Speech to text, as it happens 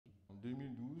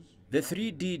The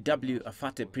 3D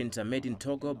W.AFATE printer made in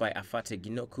Togo by Afate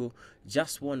Gnikou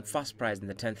just won first prize in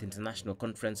the 10th International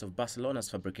Conference of Barcelona's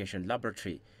Fabrication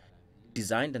Laboratory.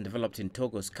 Designed and developed in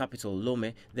Togo's capital,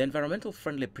 Lome, the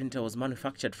environmental-friendly printer was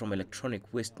manufactured from electronic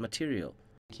waste material.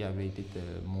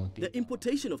 The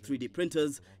importation of 3D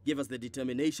printers gave us the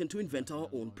determination to invent our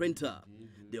own printer.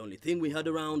 The only thing we had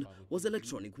around was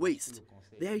electronic waste.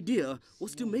 The idea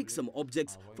was to make some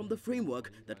objects from the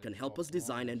framework that can help us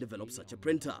design and develop such a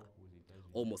printer.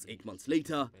 Almost 8 months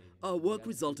later, our work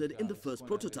resulted in the first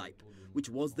prototype, which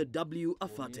was the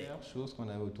W.AFATE.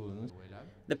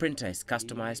 The printer is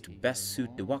customized to best suit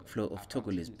the workflow of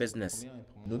Togolese business.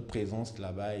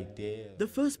 The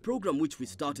first program which we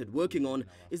started working on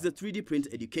is the 3D Print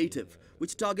Educative,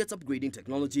 which targets upgrading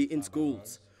technology in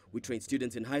schools. We train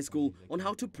students in high school on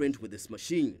how to print with this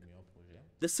machine.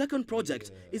 The second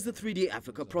project is the 3D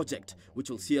Africa project, which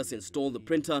will see us install the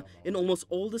printer in almost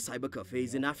all the cyber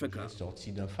cafes in Africa.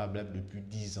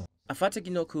 Afate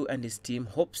Gnikou and his team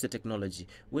hopes the technology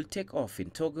will take off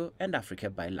in Togo and Africa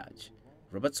by large.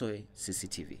 Robert Soy,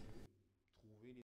 CCTV.